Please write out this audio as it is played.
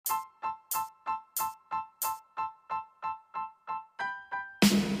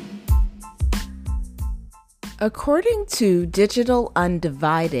According to Digital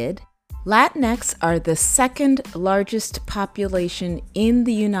Undivided, Latinx are the second largest population in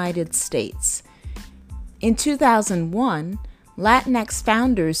the United States. In 2001, Latinx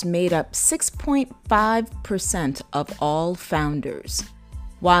founders made up 6.5% of all founders,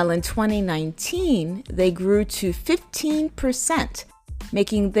 while in 2019 they grew to 15%,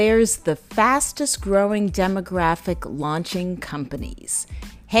 making theirs the fastest growing demographic launching companies.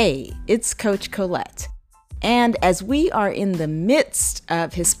 Hey, it's Coach Colette. And as we are in the midst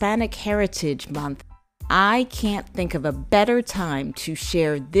of Hispanic Heritage Month, I can't think of a better time to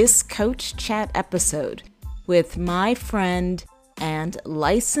share this Coach Chat episode with my friend and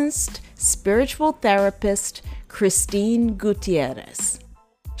licensed spiritual therapist, Christine Gutierrez.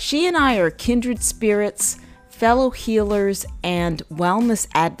 She and I are kindred spirits, fellow healers, and wellness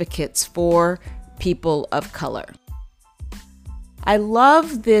advocates for people of color. I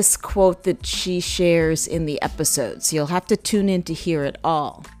love this quote that she shares in the episodes. You'll have to tune in to hear it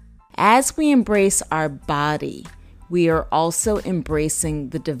all. As we embrace our body, we are also embracing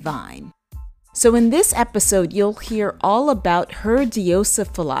the divine. So in this episode, you'll hear all about her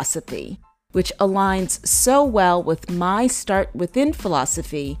Diosa philosophy, which aligns so well with my Start Within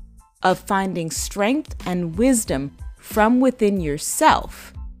philosophy of finding strength and wisdom from within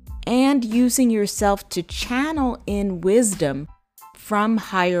yourself and using yourself to channel in wisdom from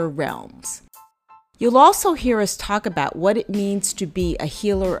higher realms. You'll also hear us talk about what it means to be a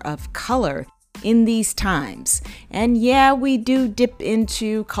healer of color in these times. And yeah, we do dip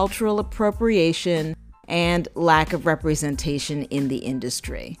into cultural appropriation and lack of representation in the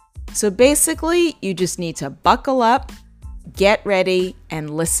industry. So basically, you just need to buckle up, get ready, and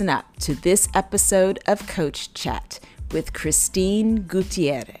listen up to this episode of Coach Chat with Christine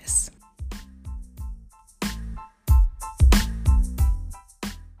Gutierrez.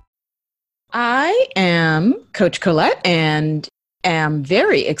 I am Coach Colette and am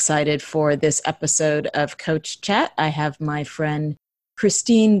very excited for this episode of Coach Chat. I have my friend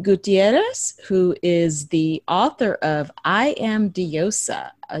Christine Gutierrez, who is the author of I Am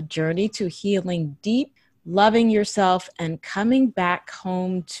Diosa, A Journey to Healing Deep, Loving Yourself, and Coming Back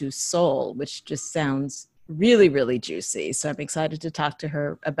Home to Soul, which just sounds really, really juicy. So I'm excited to talk to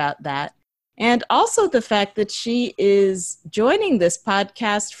her about that. And also the fact that she is joining this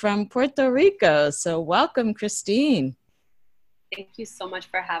podcast from Puerto Rico. So welcome, Christine. Thank you so much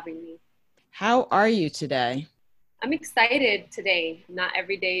for having me. How are you today? I'm excited today. Not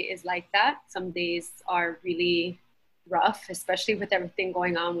every day is like that. Some days are really rough, especially with everything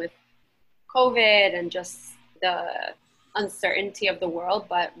going on with COVID and just the uncertainty of the world.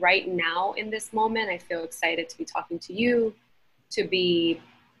 But right now in this moment, I feel excited to be talking to you, to be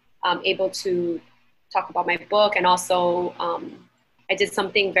able to talk about my book. And also I did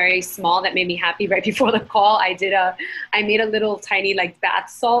something very small that made me happy right before the call. I made a little tiny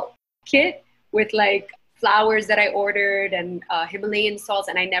bath salt kit with flowers that I ordered and Himalayan salts.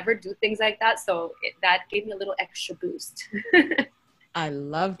 And I never do things like that. So that gave me a little extra boost. I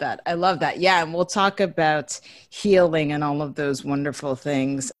love that. I love that. Yeah. And we'll talk about healing and all of those wonderful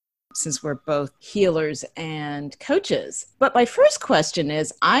things, since we're both healers and coaches. But my first question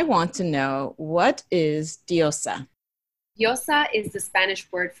is, I want to know, what is Diosa? Diosa is the Spanish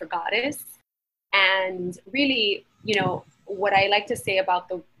word for goddess. And really, what I like to say about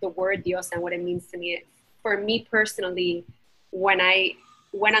the word Diosa and what it means to me, for me personally, when I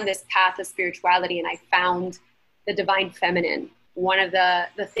went on this path of spirituality and I found the divine feminine, one of the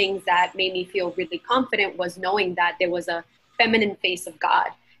things that made me feel really confident was knowing that there was a feminine face of God.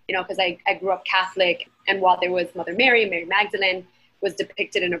 Because I grew up Catholic, and while there was Mother Mary, Mary Magdalene was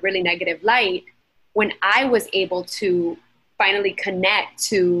depicted in a really negative light, when I was able to finally connect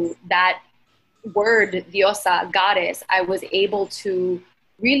to that word, Diosa, goddess, I was able to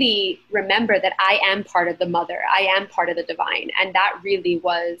really remember that I am part of the mother, I am part of the divine. And that really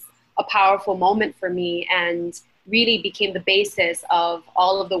was a powerful moment for me and really became the basis of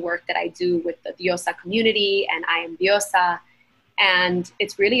all of the work that I do with the Diosa community and I Am Diosa. And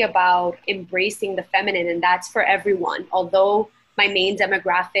it's really about embracing the feminine, and that's for everyone. Although my main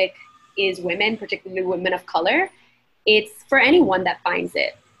demographic is women, particularly women of color, it's for anyone that finds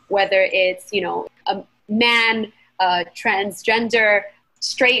it, whether it's, a man, transgender,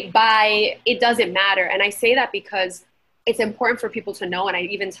 straight, bi, it doesn't matter. And I say that because it's important for people to know, and I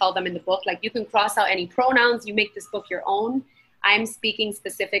even tell them in the book, you can cross out any pronouns, you make this book your own. I'm speaking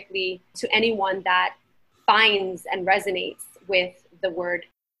specifically to anyone that finds and resonates with the word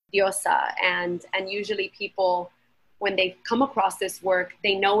Diosa. And usually people, when they come across this work,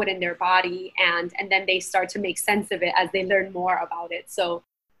 they know it in their body, and then they start to make sense of it as they learn more about it. So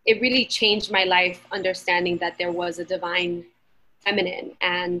it really changed my life, understanding that there was a divine feminine,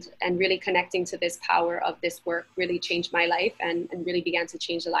 and really connecting to this power of this work really changed my life, and really began to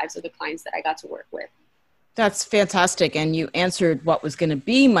change the lives of the clients that I got to work with. That's fantastic. And you answered what was going to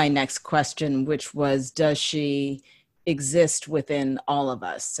be my next question, which was, does she exist within all of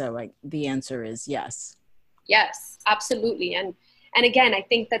us? So the answer is yes. Yes, absolutely. And again, I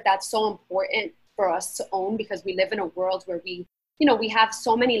think that that's so important for us to own, because we live in a world where we have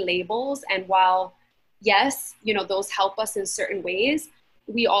so many labels. And while, yes, those help us in certain ways,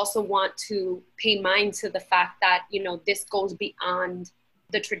 we also want to pay mind to the fact that, this goes beyond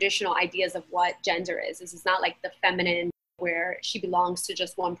the traditional ideas of what gender is. This is not like the feminine where she belongs to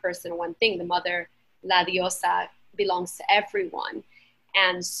just one person or one thing. The mother, La Diosa, belongs to everyone.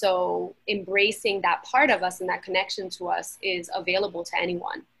 And so embracing that part of us and that connection to us is available to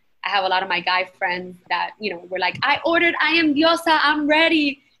anyone. I have a lot of my guy friends that, were like, I ordered I Am Diosa, I'm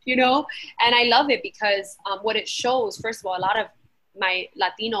ready, and I love it because what it shows, first of all, a lot of my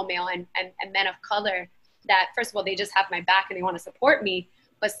Latino male and men of color, that first of all, they just have my back and they want to support me.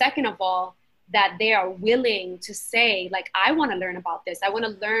 But second of all, that they are willing to say, like, I want to learn about this. I want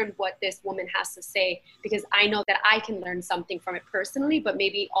to learn what this woman has to say, because I know that I can learn something from it personally, but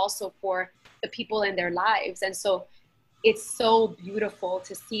maybe also for the people in their lives. And so it's so beautiful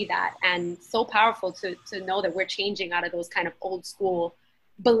to see that, and so powerful to know that we're changing out of those kind of old school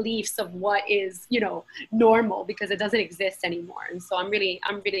beliefs of what is, normal, because it doesn't exist anymore. And so I'm really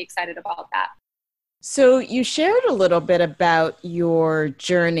excited about that. So you shared a little bit about your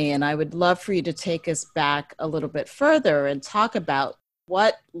journey, and I would love for you to take us back a little bit further and talk about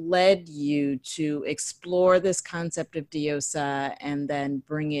what led you to explore this concept of Diosa and then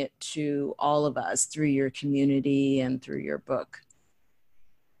bring it to all of us through your community and through your book.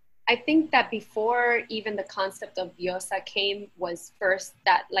 I think that before even the concept of Diosa came, was first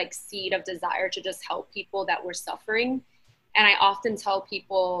that like seed of desire to just help people that were suffering. And I often tell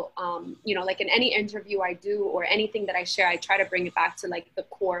people, like in any interview I do or anything that I share, I try to bring it back to like the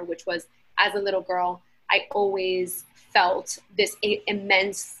core, which was, as a little girl, I always felt this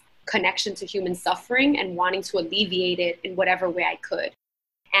immense connection to human suffering and wanting to alleviate it in whatever way I could.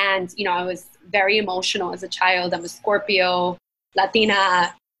 And, I was very emotional as a child. I'm a Scorpio,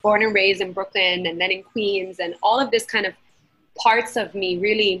 Latina, born and raised in Brooklyn and then in Queens. And all of this kind of parts of me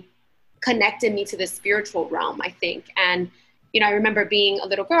really connected me to the spiritual realm, I think. And, I remember being a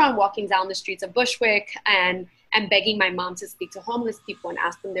little girl and walking down the streets of Bushwick and begging my mom to speak to homeless people and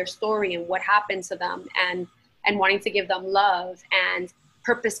ask them their story and what happened to them, and wanting to give them love, and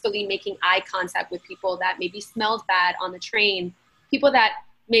purposefully making eye contact with people that maybe smelled bad on the train, people that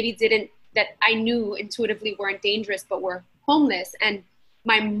maybe that I knew intuitively weren't dangerous, but were homeless. And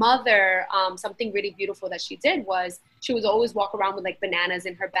my mother, something really beautiful that she did was she would always walk around with like bananas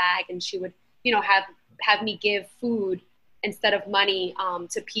in her bag, and she would, have me give food instead of money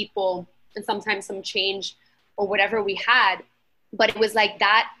to people, and sometimes some change or whatever we had. But it was like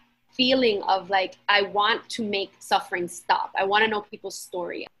that feeling of like, I want to make suffering stop. I want to know people's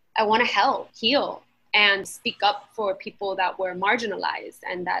story. I want to help, heal, and speak up for people that were marginalized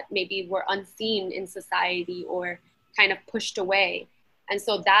and that maybe were unseen in society or kind of pushed away. And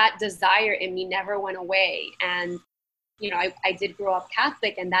so that desire in me never went away. And, I did grow up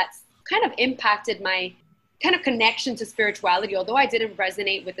Catholic, and that's kind of impacted my kind of connection to spirituality. Although I didn't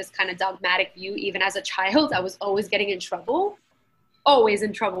resonate with this kind of dogmatic view, even as a child, I was always getting in trouble, always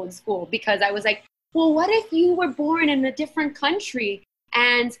in trouble in school, because I was like, well, what if you were born in a different country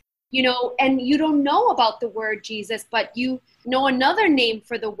and, and you don't know about the word Jesus, but you know another name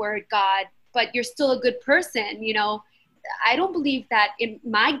for the word God, but you're still a good person, I don't believe that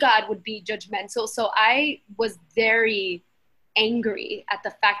my God would be judgmental. So I was very angry at the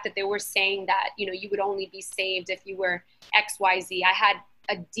fact that they were saying that, you would only be saved if you were XYZ. I had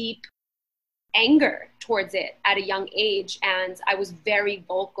a deep anger towards it at a young age, and I was very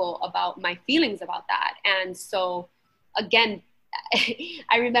vocal about my feelings about that. And so again,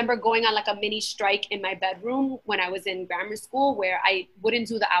 I remember going on like a mini strike in my bedroom when I was in grammar school, where I wouldn't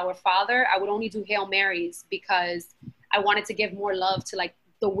do the Our Father. I would only do Hail Marys, because I wanted to give more love to like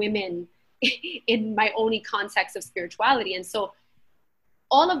the women in my only context of spirituality. And so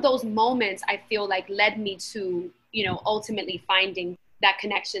all of those moments, I feel like, led me to, ultimately finding that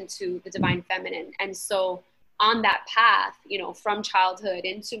connection to the divine feminine. And so on that path, from childhood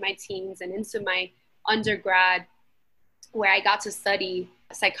into my teens and into my undergrad, where I got to study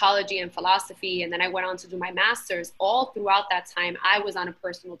psychology and philosophy, and then I went on to do my master's, all throughout that time, I was on a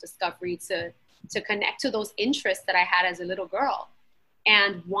personal discovery to connect to those interests that I had as a little girl,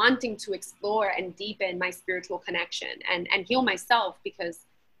 and wanting to explore and deepen my spiritual connection and heal myself, because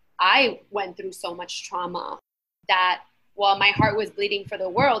I went through so much trauma that while my heart was bleeding for the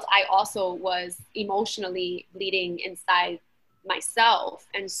world, I also was emotionally bleeding inside myself.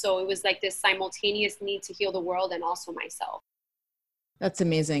 And so it was like this simultaneous need to heal the world and also myself. That's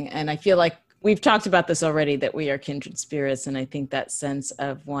amazing. And I feel like we've talked about this already, that we are kindred spirits. And I think that sense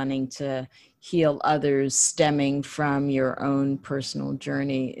of wanting to heal others stemming from your own personal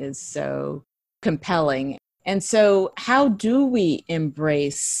journey is so compelling. And so how do we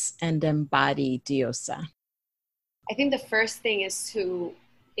embrace and embody Diosa? I think the first thing is to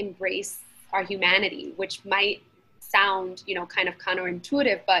embrace our humanity, which might sound, kind of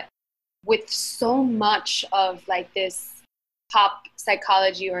counterintuitive, but with so much of like this pop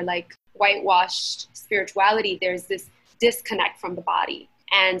psychology or like whitewashed spirituality, there's this disconnect from the body.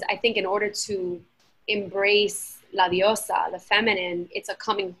 And I think in order to embrace La Diosa, the feminine, it's a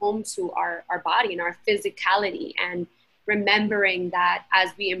coming home to our body and our physicality, and remembering that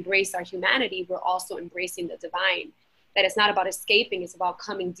as we embrace our humanity, we're also embracing the divine. That it's not about escaping, it's about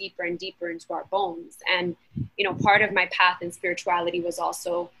coming deeper and deeper into our bones. And, part of my path in spirituality was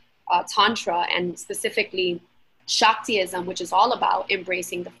also Tantra, and specifically Shaktiism, which is all about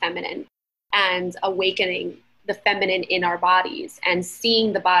embracing the feminine and awakening the feminine in our bodies and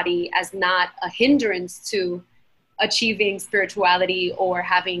seeing the body as not a hindrance to achieving spirituality or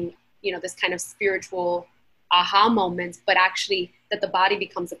having, this kind of spiritual aha moments, but actually that the body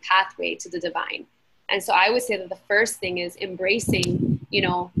becomes a pathway to the divine. And so I would say that the first thing is embracing,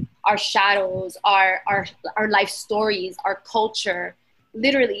 our shadows, our life stories, our culture,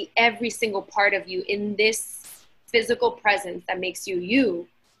 literally every single part of you in this physical presence that makes you you,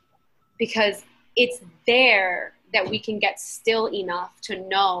 because it's there that we can get still enough to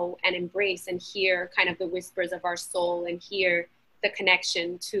know and embrace and hear kind of the whispers of our soul and hear the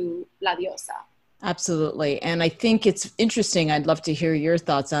connection to La Diosa. Absolutely. And I think it's interesting. I'd love to hear your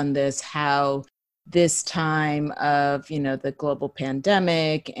thoughts on this, how this time of, the global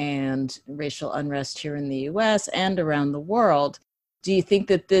pandemic and racial unrest here in the US and around the world, do you think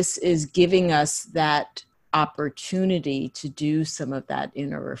that this is giving us that opportunity to do some of that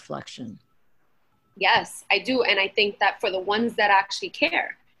inner reflection? Yes, I do. And I think that for the ones that actually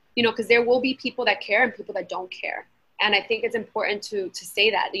care, because there will be people that care and people that don't care. And I think it's important to say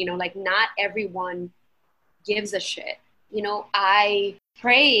that, like not everyone gives a shit. I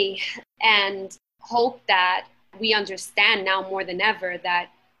pray and hope that we understand now more than ever that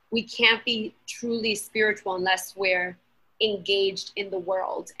we can't be truly spiritual unless we're engaged in the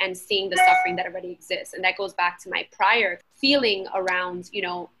world and seeing the suffering that already exists. And that goes back to my prior feeling around,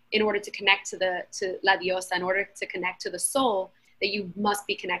 in order to connect to La Diosa, in order to connect to the soul, that you must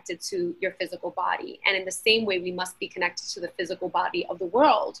be connected to your physical body. And in the same way, we must be connected to the physical body of the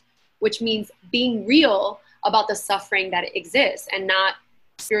world, which means being real about the suffering that exists and not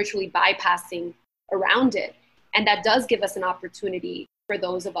spiritually bypassing around it. And that does give us an opportunity for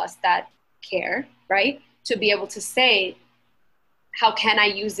those of us that care, right? To be able to say, how can I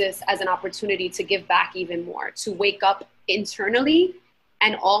use this as an opportunity to give back even more, to wake up internally,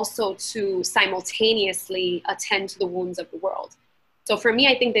 and also to simultaneously attend to the wounds of the world. So for me,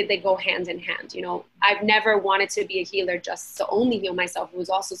 I think that they go hand in hand. I've never wanted to be a healer just to only heal myself. It was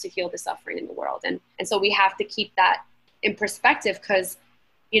also to heal the suffering in the world. And so we have to keep that in perspective, because,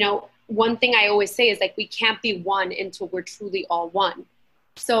 one thing I always say is like, we can't be one until we're truly all one.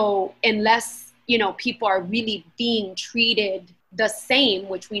 So unless, people are really being treated the same,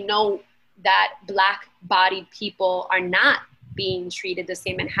 which we know that Black-bodied people are not being treated the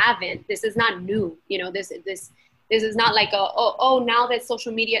same and haven't. This is not new. This is not like now that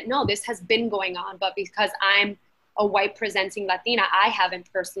social media, no, this has been going on. But because I'm a white presenting Latina, I haven't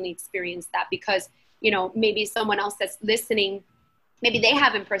personally experienced that, because, maybe someone else that's listening, maybe they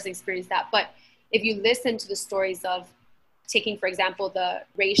haven't personally experienced that. But if you listen to the stories of, taking, for example, the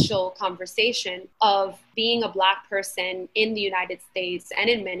racial conversation of being a Black person in the United States and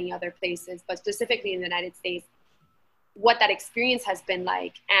in many other places, but specifically in the United States, what that experience has been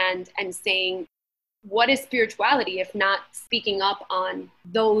like, and saying, what is spirituality if not speaking up on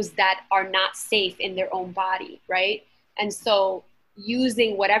those that are not safe in their own body, right? And so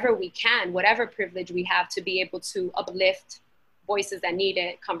using whatever we can, whatever privilege we have, to be able to uplift voices that need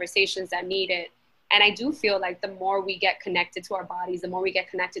it, conversations that need it. And I do feel like the more we get connected to our bodies, the more we get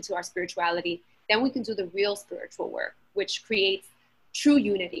connected to our spirituality, then we can do the real spiritual work, which creates true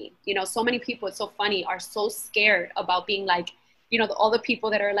unity. So many people, it's so funny, are so scared about being like, all the people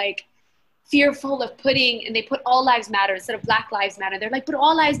that are like fearful of and they put all lives matter instead of Black lives matter. They're like, but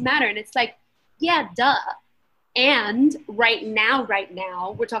all lives matter. And it's like, yeah, duh. And right now,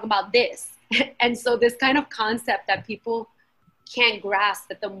 we're talking about this. And so this kind of concept that people can't grasp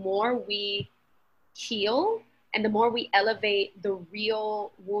that the more we heal and the more we elevate the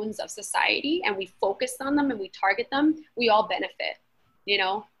real wounds of society and we focus on them and we target them, we all benefit. You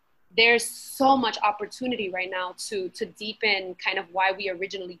know, there's so much opportunity right now to deepen kind of why we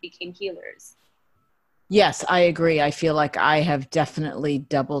originally became healers. Yes, I agree. I feel like I have definitely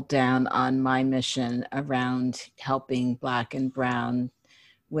doubled down on my mission around helping Black and Brown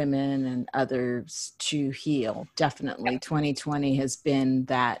women and others to heal. Definitely 2020 has been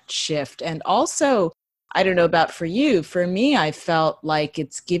that shift. And also, I don't know about for you, for me, I felt like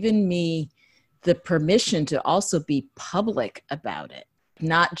it's given me the permission to also be public about it.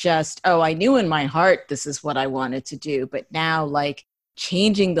 Not just, oh, I knew in my heart this is what I wanted to do, but now like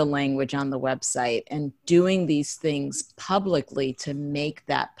changing the language on the website and doing these things publicly to make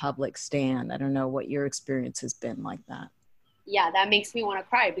that public stand. I don't know what your experience has been like that. Yeah, that makes me want to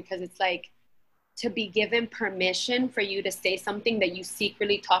cry, because it's like, to be given permission for you to say something that you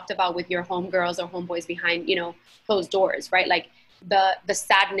secretly talked about with your homegirls or homeboys behind, you know, closed doors, right? Like the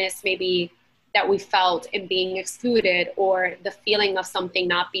sadness maybe that we felt in being excluded, or the feeling of something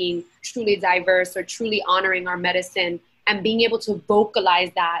not being truly diverse or truly honoring our medicine, and being able to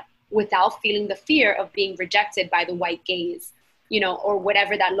vocalize that without feeling the fear of being rejected by the white gaze, you know, or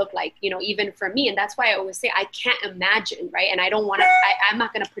whatever that looked like, you know, even for me. And that's why I always say I can't imagine, right? And I don't want to, I'm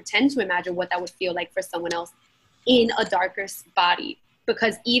not going to pretend to imagine what that would feel like for someone else in a darker body.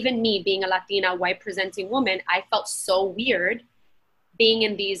 Because even me being a Latina, white presenting woman, I felt so weird being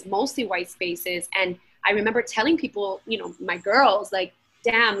in these mostly white spaces. And I remember telling people, you know, my girls, like,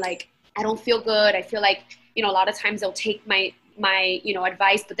 damn, like, I don't feel good. I feel like, you know, a lot of times they'll take my, you know,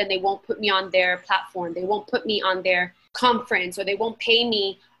 advice, but then they won't put me on their platform. They won't put me on their conference, or they won't pay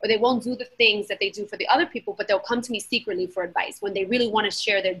me, or they won't do the things that they do for the other people, but they'll come to me secretly for advice. When they really want to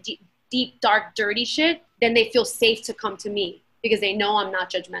share their deep, dark, dirty shit, then they feel safe to come to me, because they know I'm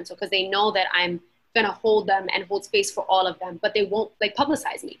not judgmental, because they know that I'm going to hold them and hold space for all of them, but they won't like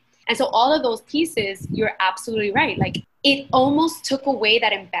publicize me. And so all of those pieces, you're absolutely right. Like, it almost took away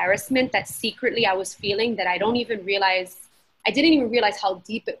that embarrassment that secretly I was feeling, that I didn't even realize how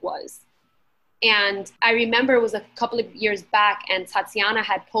deep it was. And I remember it was a couple of years back, and Tatiana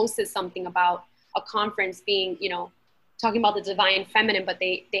had posted something about a conference being, you know, talking about the divine feminine, but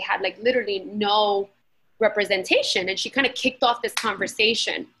they had like literally no representation. And she kind of kicked off this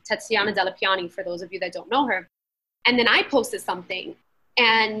conversation, Tatiana Della Piani, for those of you that don't know her. And then I posted something,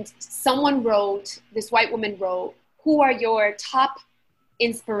 and someone wrote, this white woman wrote, who are your top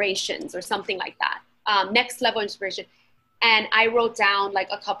inspirations, or something like that, next level inspiration. And I wrote down like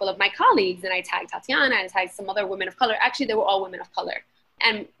a couple of my colleagues, and I tagged Tatiana, and I tagged some other women of color. Actually, they were all women of color.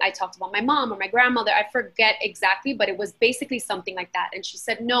 And I talked about my mom or my grandmother. I forget exactly, but it was basically something like that. And she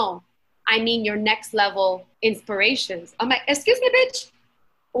said, no, I mean your next level inspirations. I'm like, excuse me, bitch.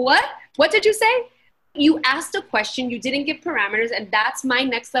 What? What did you say? You asked a question, you didn't give parameters, and that's my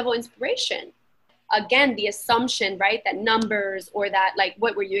next level inspiration. Again, the assumption, right, that numbers, or that, like,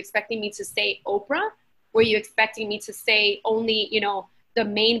 what were you expecting me to say, Oprah? Were you expecting me to say only, you know, the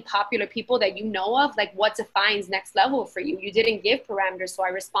main popular people that you know of? Like, what defines next level for you? You didn't give parameters, so I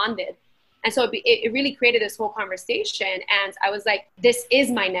responded. And so it really created this whole conversation. And I was like, this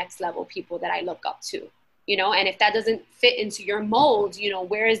is my next level people that I look up to, you know? And if that doesn't fit into your mold, you know,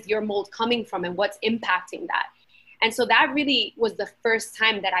 where is your mold coming from, and what's impacting that? And so that really was the first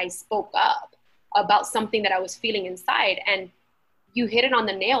time that I spoke up about something that I was feeling inside. And you hit it on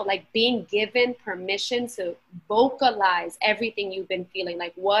the nail, like being given permission to vocalize everything you've been feeling.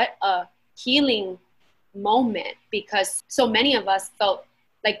 Like, what a healing moment, because so many of us felt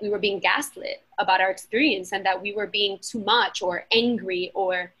like we were being gaslit about our experience, and that we were being too much, or angry,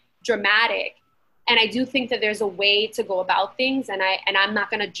 or dramatic. And I do think that there's a way to go about things, and I'm not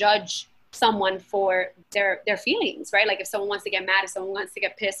going to judge someone for their feelings, right? Like, if someone wants to get mad, if someone wants to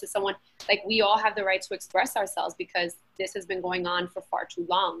get pissed, if someone, like, we all have the right to express ourselves, because this has been going on for far too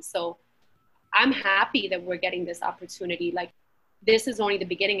long. So I'm happy that we're getting this opportunity. Like, this is only the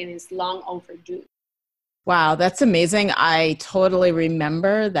beginning, and it's long overdue. Wow, that's amazing. I totally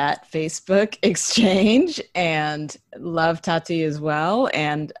remember that Facebook exchange, and love Tati as well.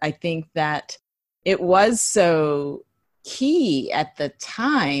 And I think that it was so key at the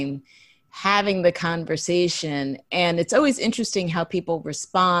time, having the conversation. And it's always interesting how people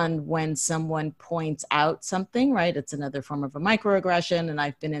respond when someone points out something, right? It's another form of a microaggression. And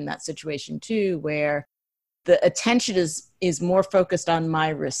I've been in that situation too, where the attention is more focused on my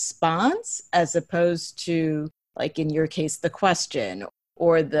response, as opposed to, like in your case, the question,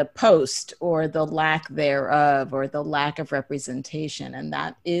 or the post, or the lack thereof, or the lack of representation. And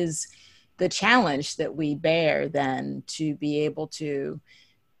the challenge that we bear then to be able to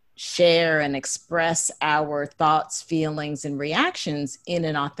share and express our thoughts, feelings, and reactions in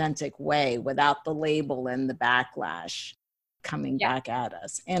an authentic way without the label and the backlash coming back at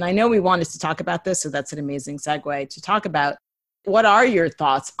us. And I know we wanted to talk about this, so that's an amazing segue to talk about what are your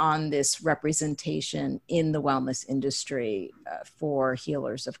thoughts on this representation in the wellness industry for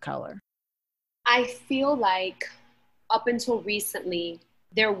healers of color? I feel like up until recently,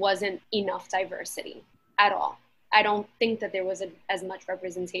 there wasn't enough diversity at all. I don't think that there was as much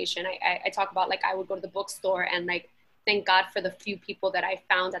representation. I talk about, like, I would go to the bookstore and, like, thank God for the few people that I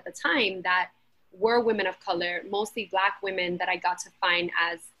found at the time that were women of color, mostly Black women that I got to find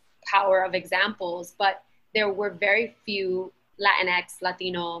as power of examples. But there were very few Latinx,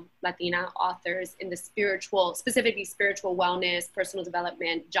 Latino, Latina authors in the spiritual, specifically spiritual wellness, personal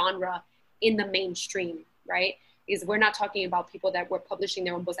development genre in the mainstream, right? Because we're not talking about people that were publishing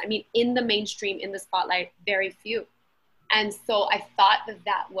their own books. I mean, in the mainstream, in the spotlight, very few. And so I thought that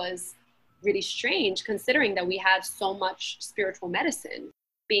that was really strange, considering that we have so much spiritual medicine,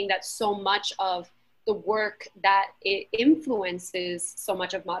 being that so much of the work that it influences so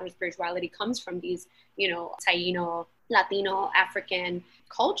much of modern spirituality comes from these, you know, Taino, Latino, African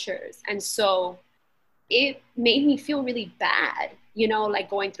cultures. And so it made me feel really bad, you know, like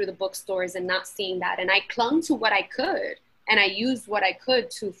going through the bookstores and not seeing that. And I clung to what I could, and I used what I could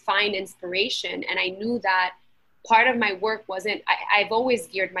to find inspiration. And I knew that part of my work wasn't, I've always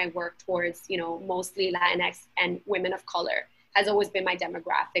geared my work towards, you know, mostly Latinx and women of color has always been my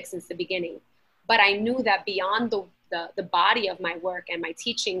demographic since the beginning. But I knew that beyond the body of my work and my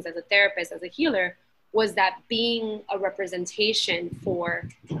teachings as a therapist, as a healer, was that being a representation for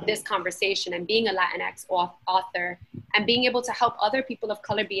this conversation and being a Latinx author and being able to help other people of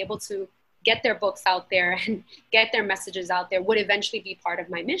color be able to get their books out there and get their messages out there would eventually be part of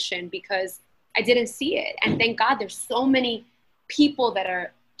my mission, because I didn't see it. And thank God there's so many people that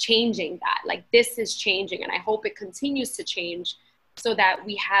are changing that. Like, this is changing, and I hope it continues to change so that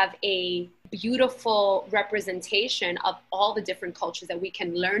we have a beautiful representation of all the different cultures that we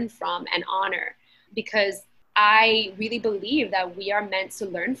can learn from and honor. Because I really believe that we are meant to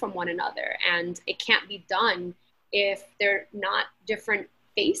learn from one another, and it can't be done if they're not different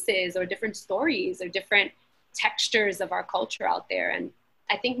faces or different stories or different textures of our culture out there. And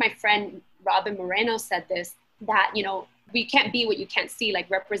I think my friend Robin Moreno said this, that, you know, we can't be what you can't see. Like,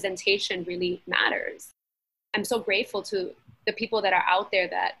 representation really matters. I'm so grateful to the people that are out there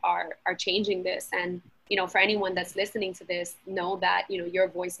that are changing this. And, you know, for anyone that's listening to this, know that, you know, your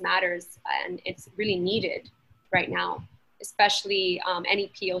voice matters, and it's really needed right now, especially any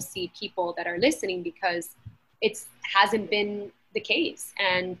POC people that are listening, because it hasn't been the case.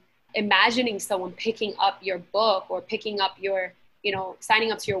 And imagining someone picking up your book or picking up your, you know,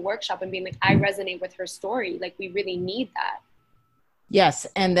 signing up to your workshop and being like, I resonate with her story. Like, we really need that. Yes.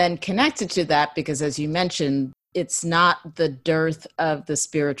 And then connected to that, because as you mentioned, it's not the dearth of the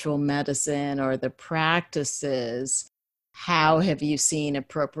spiritual medicine or the practices. How have you seen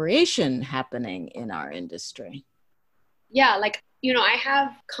appropriation happening in our industry? Yeah, like, you know, I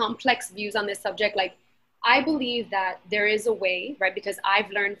have complex views on this subject. Like, I believe that there is a way, right? Because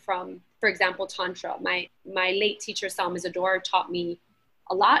I've learned from, for example, Tantra. My late teacher, Salma Zador, taught me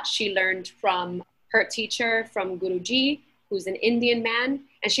a lot. She learned from her teacher, from Guruji, who's an Indian man.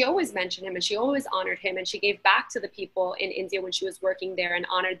 And she always mentioned him, and she always honored him. And she gave back to the people in India when she was working there and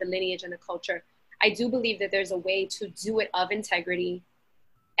honored the lineage and the culture. I do believe that there's a way to do it of integrity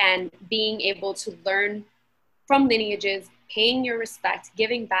and being able to learn from lineages, paying your respect,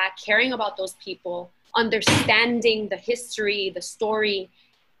 giving back, caring about those people, understanding the history, the story,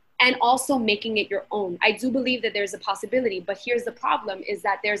 and also making it your own. I do believe that there's a possibility, but here's the problem, is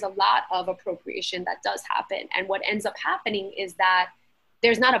that there's a lot of appropriation that does happen. And what ends up happening is that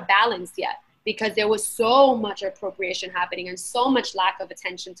there's not a balance yet, because there was so much appropriation happening and so much lack of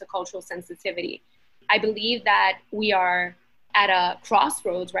attention to cultural sensitivity. I believe that we are at a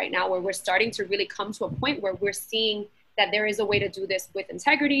crossroads right now where we're starting to really come to a point where we're seeing that there is a way to do this with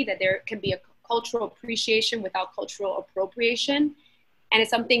integrity, that there can be a cultural appreciation without cultural appropriation. And it's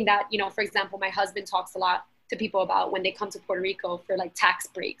something that, you know, for example, my husband talks a lot to people about when they come to Puerto Rico for like tax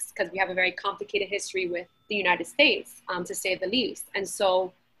breaks, because we have a very complicated history with the United States, to say the least. And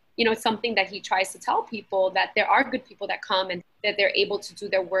so, you know, it's something that he tries to tell people, that there are good people that come and that they're able to do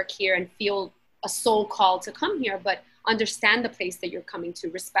their work here and feel a soul call to come here, but understand the place that you're coming to,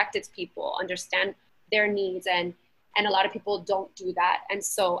 respect its people, understand their needs. And a lot of people don't do that. And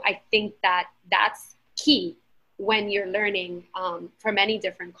so I think that that's key when you're learning from any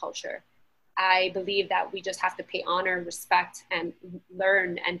different culture. I believe that we just have to pay honor, respect, and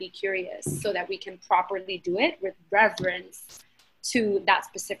learn and be curious so that we can properly do it with reverence to that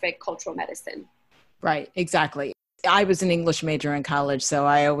specific cultural medicine. Right, exactly. I was an English major in college, so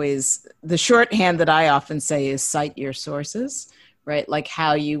the shorthand that I often say is cite your sources, right? Like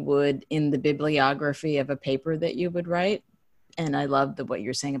how you would in the bibliography of a paper that you would write. And I love what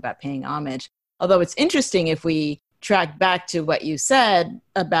you're saying about paying homage. Although it's interesting if we track back to what you said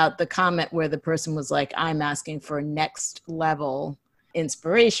about the comment where the person was like, I'm asking for next level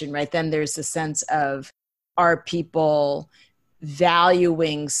inspiration, right? Then there's a sense of, are people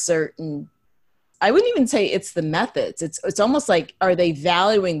valuing certain, I wouldn't even say it's the methods. It's almost like, are they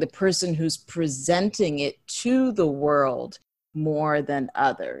valuing the person who's presenting it to the world more than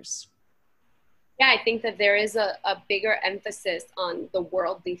others? Yeah, I think that there is a bigger emphasis on the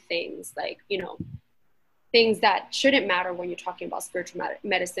worldly things, like, things that shouldn't matter when you're talking about spiritual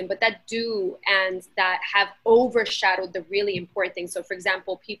medicine, but that do, and that have overshadowed the really important things. So for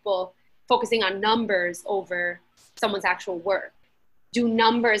example, people focusing on numbers over someone's actual work. Do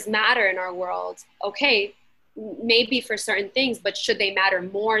numbers matter in our world? Okay, maybe for certain things, but should they matter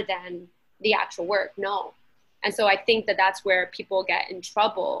more than the actual work? No. And so I think that that's where people get in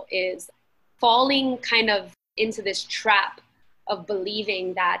trouble, is falling kind of into this trap of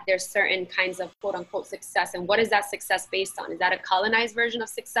believing that there's certain kinds of quote unquote success. And what is that success based on? Is that a colonized version of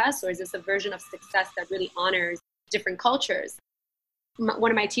success, or is this a version of success that really honors different cultures?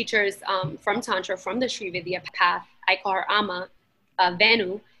 One of my teachers from Tantra, from the Sri Vidya path, I call her Amma,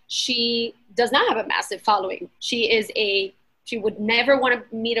 Venu, she does not have a massive following. She would never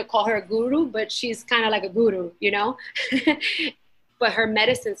want me to call her a guru, but she's kind of like a guru, But her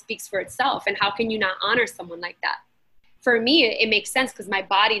medicine speaks for itself. And how can you not honor someone like that? For me, it makes sense because my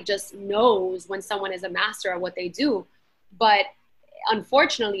body just knows when someone is a master at what they do. But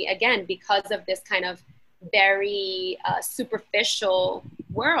unfortunately, again, because of this kind of very superficial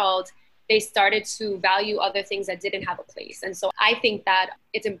world, they started to value other things that didn't have a place. And so I think that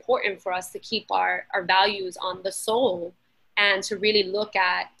it's important for us to keep our values on the soul and to really look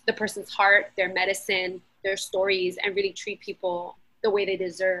at the person's heart, their medicine, their stories, and really treat people the way they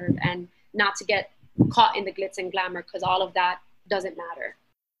deserve, and not to get caught in the glitz and glamour, because all of that doesn't matter.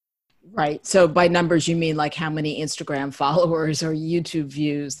 Right. So by numbers, you mean like how many Instagram followers or YouTube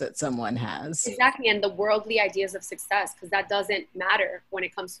views that someone has. Exactly. And the worldly ideas of success, because that doesn't matter when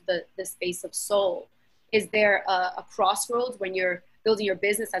it comes to the space of soul. Is there a crossroads when you're building your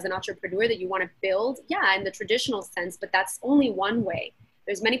business as an entrepreneur that you want to build? Yeah, in the traditional sense, but that's only one way.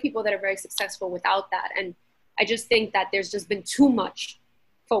 There's many people that are very successful without that. And I just think that there's just been too much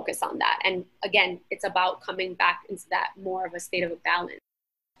focus on that. And again, it's about coming back into that more of a state of a balance.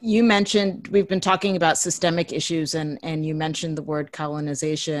 You mentioned, we've been talking about systemic issues, and you mentioned the word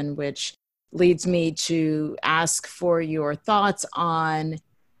colonization, which leads me to ask for your thoughts on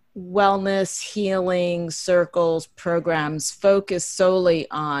wellness, healing circles, programs focused solely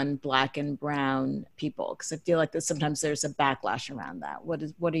on Black and Brown people. Because I feel like sometimes there's a backlash around that.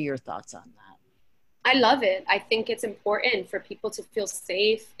 What are your thoughts on that? I love it. I think it's important for people to feel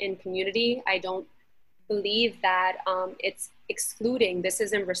safe in community. I don't believe that it's excluding. This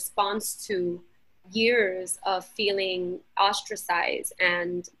is in response to years of feeling ostracized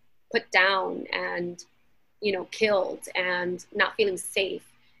and put down and, killed and not feeling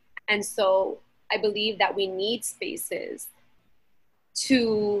safe. And so I believe that we need spaces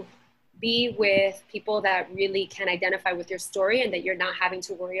to be with people that really can identify with your story, and that you're not having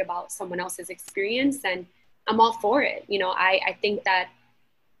to worry about someone else's experience. And I'm all for it. I think that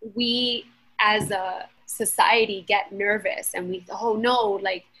we as a society get nervous, and we, oh no,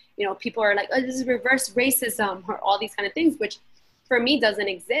 people are like, oh, this is reverse racism or all these kind of things, which for me doesn't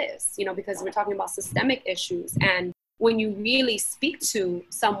exist, because we're talking about systemic issues. And when you really speak to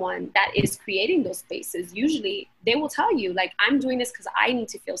someone that is creating those spaces, usually they will tell you, like, I'm doing this because I need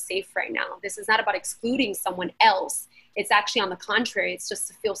to feel safe right now. This is not about excluding someone else. It's actually on the contrary. It's just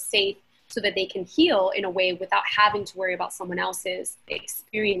to feel safe so that they can heal in a way without having to worry about someone else's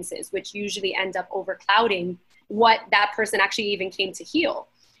experiences, which usually end up overclouding what that person actually even came to heal.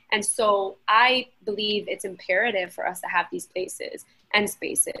 And so I believe it's imperative for us to have these places and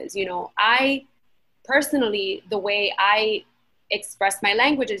spaces. I personally, the way I express my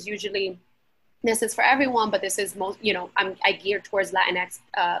language is usually, this is for everyone, but this is most, I gear towards Latinx,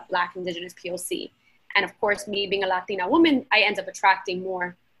 Black, Indigenous, POC. And of course, me being a Latina woman, I end up attracting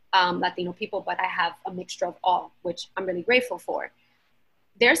more Latino people, but I have a mixture of all, which I'm really grateful for.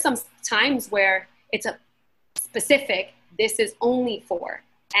 There's some times where it's a specific, this is only for,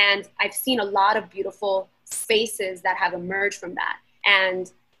 and I've seen a lot of beautiful spaces that have emerged from that.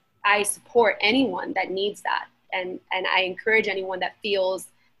 And I support anyone that needs that. And I encourage anyone that feels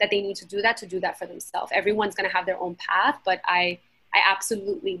that they need to do that for themselves. Everyone's going to have their own path, but I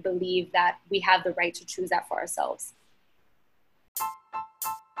absolutely believe that we have the right to choose that for ourselves.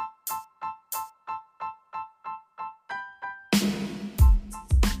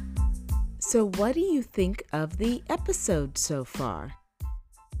 So what do you think of the episode so far?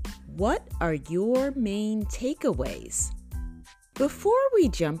 What are your main takeaways? Before we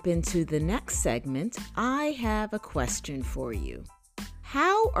jump into the next segment, I have a question for you.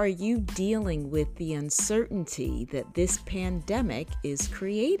 How are you dealing with the uncertainty that this pandemic is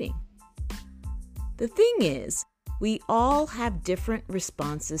creating? The thing is, we all have different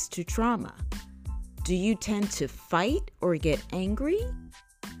responses to trauma. Do you tend to fight or get angry?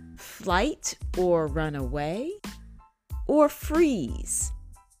 Flight or run away? Or freeze?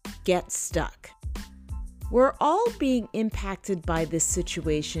 Get stuck? We're all being impacted by this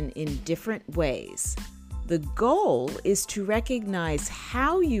situation in different ways. The goal is to recognize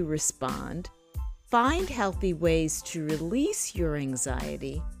how you respond, find healthy ways to release your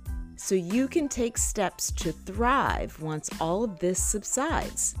anxiety so you can take steps to thrive once all of this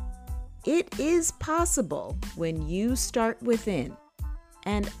subsides. It is possible when you start within,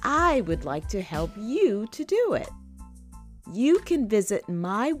 and I would like to help you to do it. You can visit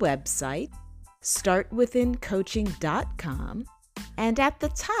my website, startwithincoaching.com, and at the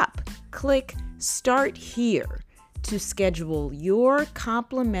top, click Start Here to schedule your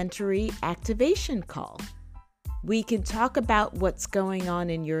complimentary activation call. We can talk about what's going on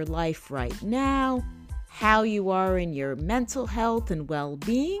in your life right now, how you are in your mental health and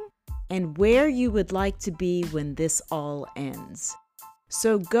well-being, and where you would like to be when this all ends.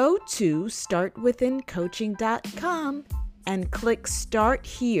 So go to startwithincoaching.com and click Start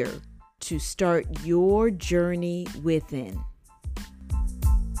Here to start your journey within.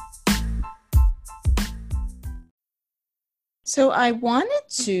 So I wanted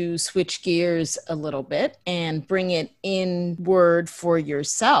to switch gears a little bit and bring it inward for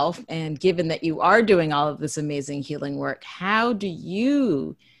yourself. And given that you are doing all of this amazing healing work, how do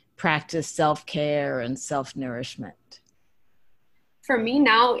you practice self-care and self-nourishment? For me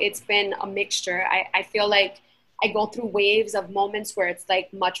now, it's been a mixture. I feel like I go through waves of moments where it's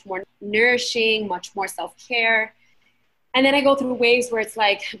like much more nourishing, much more self-care. And then I go through waves where it's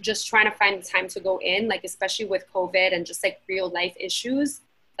like just trying to find the time to go in, like especially with COVID and just like real life issues.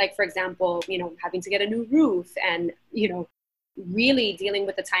 Like, for example, having to get a new roof and, really dealing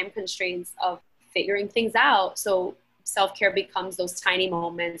with the time constraints of figuring things out. So self-care becomes those tiny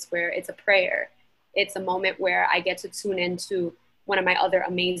moments where it's a prayer. It's a moment where I get to tune into one of my other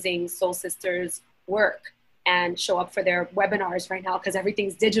amazing soul sisters' work and show up for their webinars right now because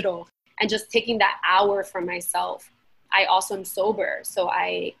everything's digital, and just taking that hour for myself. I also am sober, so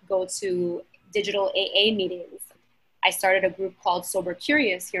I go to digital AA meetings. I started a group called Sober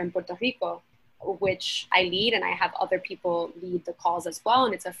Curious here in Puerto Rico, which I lead, and I have other people lead the calls as well.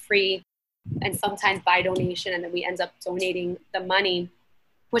 And it's a free and sometimes by donation, and then we end up donating the money,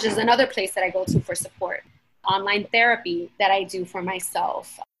 which is another place that I go to for support. Online therapy that I do for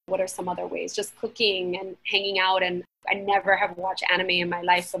myself. What are some other ways? Just cooking and hanging out. And I never have watched anime in my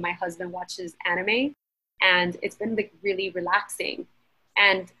life, but my husband watches anime. And it's been like really relaxing.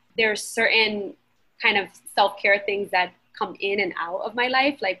 And there's certain kind of self-care things that come in and out of my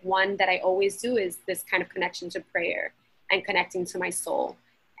life. Like one that I always do is this kind of connection to prayer and connecting to my soul.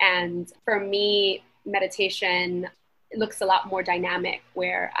 And for me, meditation, it looks a lot more dynamic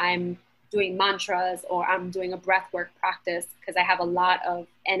where I'm doing mantras or I'm doing a breathwork practice because I have a lot of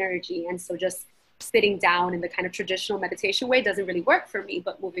energy. And so just sitting down in the kind of traditional meditation way doesn't really work for me,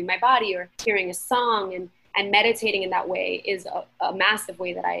 but moving my body or hearing a song and meditating in that way is a massive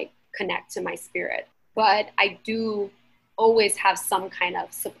way that I connect to my spirit. But I do always have some kind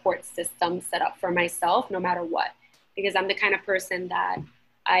of support system set up for myself no matter what, because I'm the kind of person that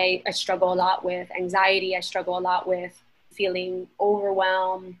I struggle a lot with anxiety. I struggle a lot with feeling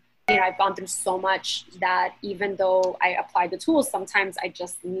overwhelmed. I've gone through so much that even though I apply the tools, sometimes I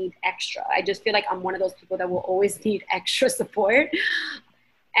just need extra. I just feel like I'm one of those people that will always need extra support.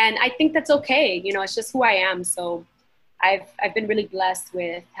 And I think that's okay. It's just who I am. So I've been really blessed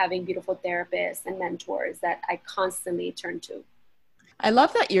with having beautiful therapists and mentors that I constantly turn to. I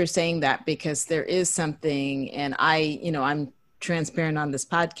love that you're saying that, because there is something, and I'm transparent on this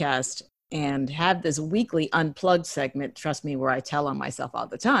podcast and have this weekly unplugged segment, trust me, where I tell on myself all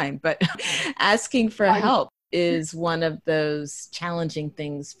the time, but asking for help is one of those challenging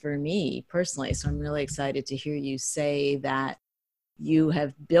things for me personally. So I'm really excited to hear you say that you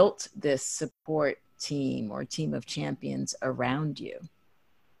have built this support team or team of champions around you.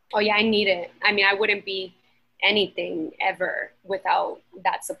 Oh yeah, I need it. I mean, I wouldn't be anything ever without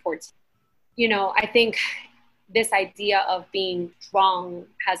that support. You know, I think this idea of being strong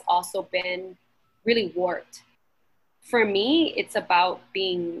has also been really warped. For me, it's about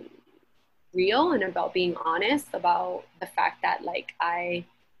being real and about being honest about the fact that like I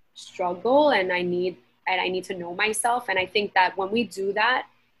struggle and I need to know myself. And I think that when we do that,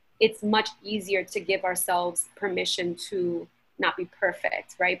 it's much easier to give ourselves permission to not be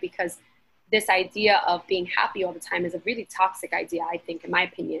perfect, right? Because this idea of being happy all the time is a really toxic idea, I think, in my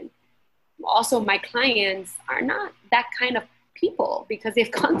opinion. Also, my clients are not that kind of people because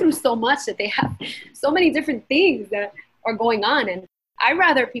they've gone through so much that they have so many different things that are going on. And I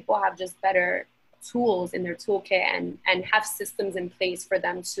rather people have just better tools in their toolkit and have systems in place for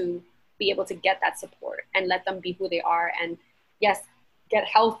them to be able to get that support and let them be who they are. And yes, get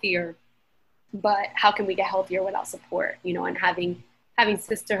healthier, but how can we get healthier without support? You know, and having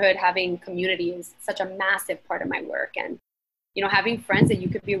sisterhood, having community is such a massive part of my work. And you know, having friends that you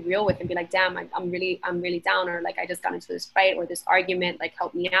could be real with and be like, damn, I'm really down, or like I just got into this fight or this argument, like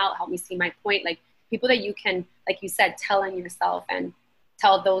help me out, help me see my point. Like people that you can, like you said, tell on yourself and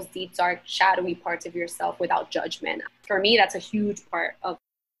tell those deep, dark, shadowy parts of yourself without judgment. For me, that's a huge part of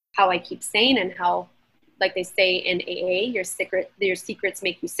how I keep sane and how, like they say in AA, your secrets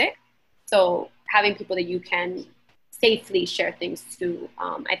make you sick. So having people that you can safely share things to,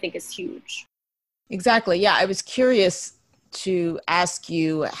 I think is huge. Exactly. Yeah. I was curious to ask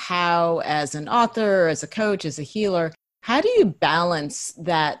you how, as an author, as a coach, as a healer, how do you balance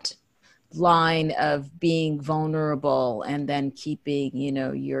that line of being vulnerable and then keeping, you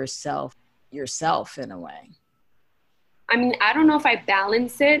know, yourself in a way? I mean, I don't know if I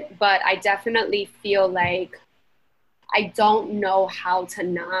balance it, but I definitely feel like I don't know how to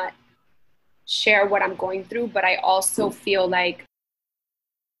not share what I'm going through, but I also feel like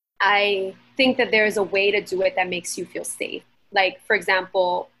I think that there is a way to do it that makes you feel safe. Like, for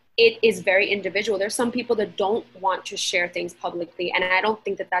example, it is very individual. There's some people that don't want to share things publicly, and I don't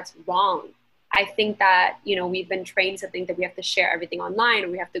think that that's wrong. I think that, you know, we've been trained to think that we have to share everything online, or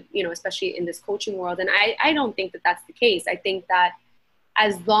we have to, you know, especially in this coaching world. And I don't think that that's the case. I think that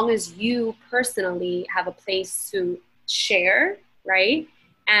as long as you personally have a place to share, right?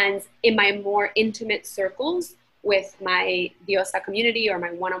 And in my more intimate circles with my Diosa community or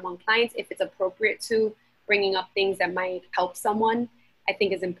my one-on-one clients, if it's appropriate to bringing up things that might help someone, I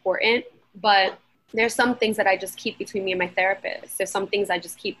think is important. But there's some things that I just keep between me and my therapist. There's some things I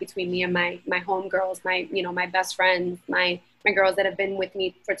just keep between me and my homegirls, my, you know, my best friends, my girls that have been with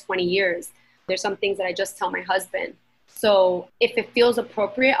me for 20 years. There's some things that I just tell my husband. So if it feels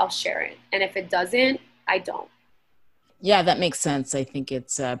appropriate, I'll share it. And if it doesn't, I don't. Yeah, that makes sense. I think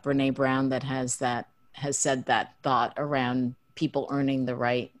it's Brene Brown that has said that thought around people earning the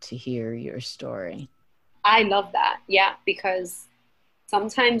right to hear your story. I love that. Yeah, because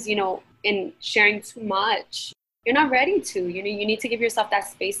sometimes, you know, in sharing too much, you're not ready to. You know, you need to give yourself that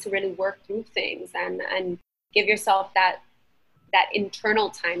space to really work through things and give yourself that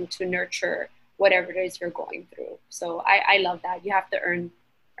internal time to nurture whatever it is you're going through. So I love that. You have to earn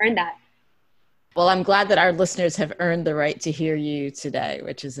that. Well, I'm glad that our listeners have earned the right to hear you today,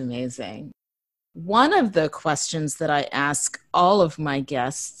 which is amazing. One of the questions that I ask all of my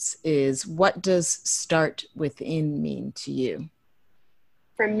guests is, what does start within mean to you?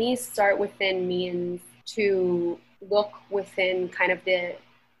 For me, start within means to look within kind of the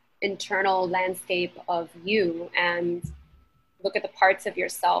internal landscape of you and look at the parts of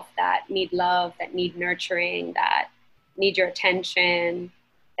yourself that need love, that need nurturing, that need your attention,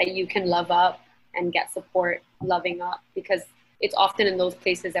 that you can love up and get support loving up, because it's often in those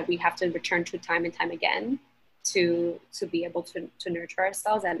places that we have to return to time and time again to be able to nurture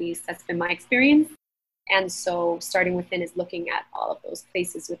ourselves. At least that's been my experience. And so starting within is looking at all of those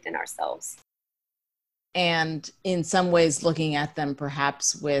places within ourselves. And in some ways looking at them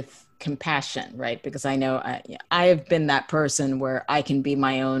perhaps with compassion, right? Because I know I have been that person where I can be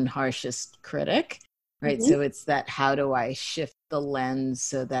my own harshest critic, right? Mm-hmm. So it's that, how do I shift the lens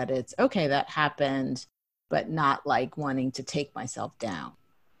so that it's okay, that happened, but not like wanting to take myself down.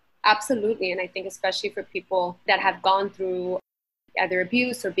 Absolutely. And I think especially for people that have gone through either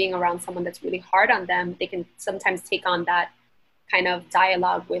abuse or being around someone that's really hard on them, they can sometimes take on that kind of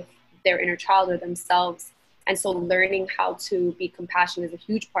dialogue with their inner child or themselves. And so learning how to be compassionate is a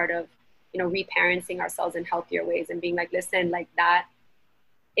huge part of, you know, reparenting ourselves in healthier ways and being like, listen, like that,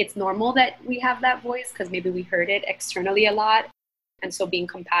 it's normal that we have that voice because maybe we heard it externally a lot. And so being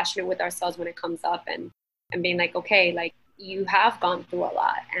compassionate with ourselves when it comes up and being like, okay, like you have gone through a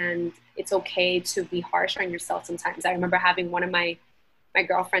lot and it's okay to be harsh on yourself sometimes. I remember having one of my my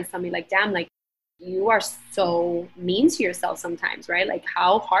girlfriends tell me like, damn, like you are so mean to yourself sometimes, right? Like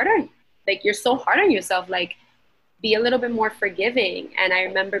how hard are you? Like you're so hard on yourself. Like be a little bit more forgiving. And I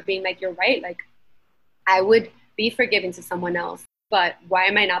remember being like, you're right. Like I would be forgiving to someone else, but why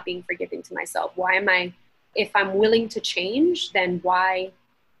am I not being forgiving to myself? Why am I, if I'm willing to change, then why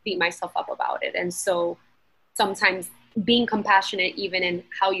beat myself up about it? And so sometimes being compassionate, even in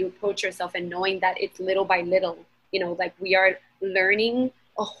how you approach yourself and knowing that it's little by little, like we are learning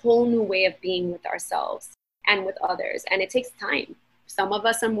a whole new way of being with ourselves and with others. And it takes time. Some of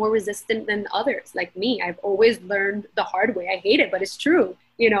us are more resistant than others. Like me, I've always learned the hard way. I hate it, but it's true.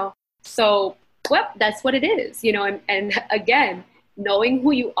 So, well, that's what it is, and again, knowing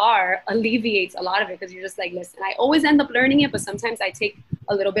who you are alleviates a lot of it because you're just like, listen, I always end up learning it, but sometimes I take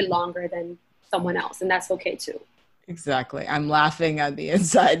a little bit longer than someone else, and that's okay too. Exactly. I'm laughing on the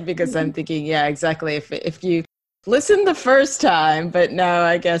inside because I'm thinking, yeah, exactly. If you listen the first time, but no,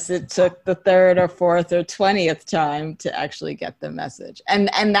 I guess it took the third or fourth or 20th time to actually get the message, and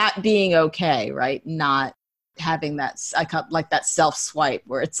that being okay, right? Not having that, like that self swipe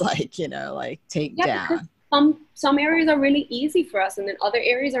where it's like, like take down. Some areas are really easy for us, and then other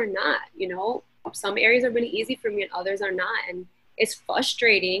areas are not. Some areas are really easy for me, and others are not, and it's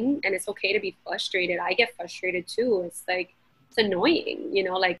frustrating, and it's okay to be frustrated. I get frustrated too. It's like, it's annoying,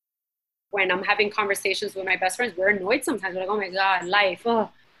 like when I'm having conversations with my best friends, we're annoyed sometimes. We're like, oh my God, life, oh,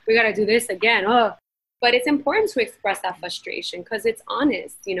 we got to do this again. Oh, but it's important to express that frustration because it's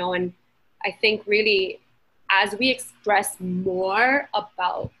honest, and I think really as we express more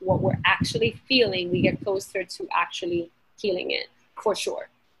about what we're actually feeling, we get closer to actually healing it, for sure.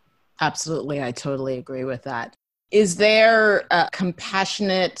 Absolutely. I totally agree with that. Is there a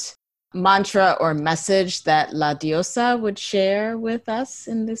compassionate mantra or message that La Diosa would share with us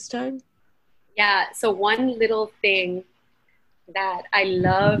in this time? Yeah. So one little thing that I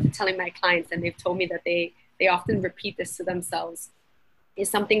love telling my clients, and they've told me that they often repeat this to themselves, is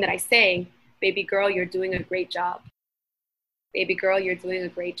something that I say, baby girl, you're doing a great job. Baby girl, you're doing a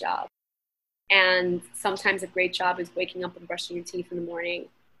great job. And sometimes a great job is waking up and brushing your teeth in the morning.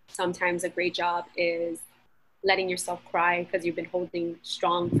 Sometimes a great job is letting yourself cry because you've been holding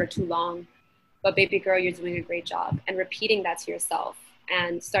strong for too long. But baby girl, you're doing a great job. And repeating that to yourself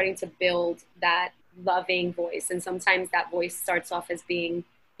and starting to build that loving voice. And sometimes that voice starts off as being,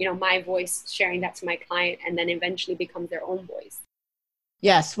 my voice, sharing that to my client, and then eventually becomes their own voice.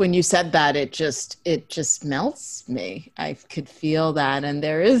 Yes, when you said that, it just melts me. I could feel that. And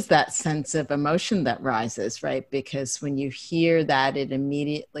there is that sense of emotion that rises, right? Because when you hear that, it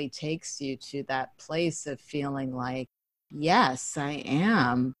immediately takes you to that place of feeling like, yes, I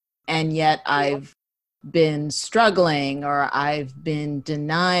am. And yet I've been struggling, or I've been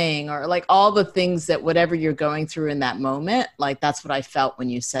denying, or like all the things that whatever you're going through in that moment, like that's what I felt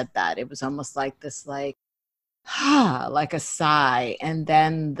when you said that. It was almost like this, like a sigh, and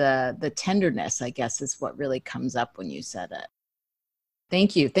then the tenderness, I guess, is what really comes up when you said it.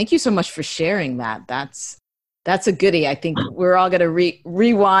 Thank you so much for sharing that. That's a goodie. I think we're all going to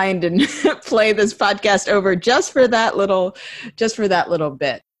rewind and play this podcast over just for that little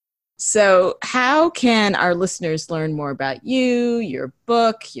bit. So how can our listeners learn more about you, your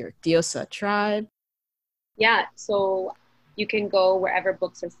book, your Diosa tribe? Yeah, so you can go wherever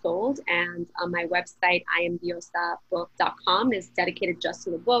books are sold. And on my website, iamdiosabook.com, is dedicated just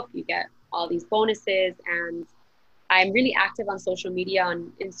to the book. You get all these bonuses. And I'm really active on social media,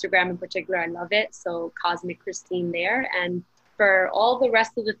 on Instagram in particular. I love it. So Cosmic Christine there. And for all the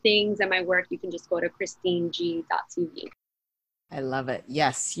rest of the things and my work, you can just go to christineg.tv. I love it.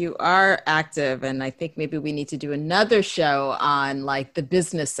 Yes, you are active. And I think maybe we need to do another show on like the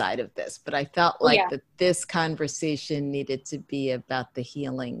business side of this. But I felt like that this conversation needed to be about the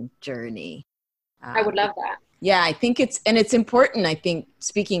healing journey. I would love that. Yeah, I think it's important. I think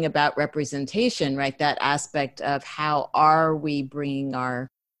speaking about representation, right? That aspect of how are we bringing our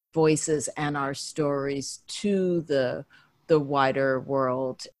voices and our stories to the wider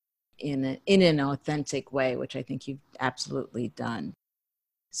world in an authentic way, which I think you've absolutely done.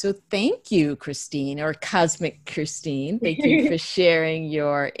 So thank you, Christine, or Cosmic Christine. Thank you for sharing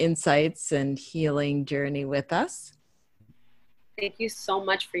your insights and healing journey with us. Thank you so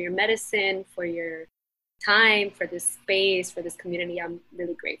much for your medicine, for your time, for this space, for this community. I'm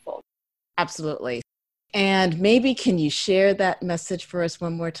really grateful. Absolutely. And maybe can you share that message for us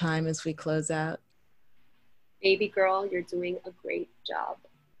one more time as we close out? Baby girl, you're doing a great job.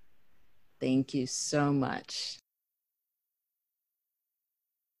 Thank you so much.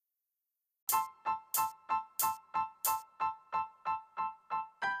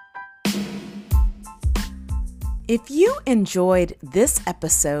 If you enjoyed this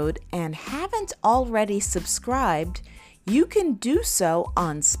episode and haven't already subscribed, you can do so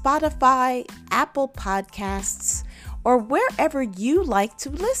on Spotify, Apple Podcasts, or wherever you like to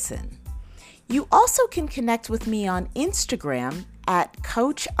listen. You also can connect with me on Instagram at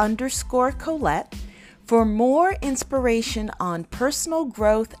Coach_Colette for more inspiration on personal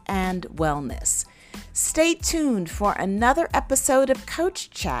growth and wellness. Stay tuned for another episode of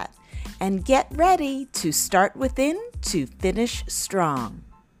Coach Chat and get ready to start within to finish strong.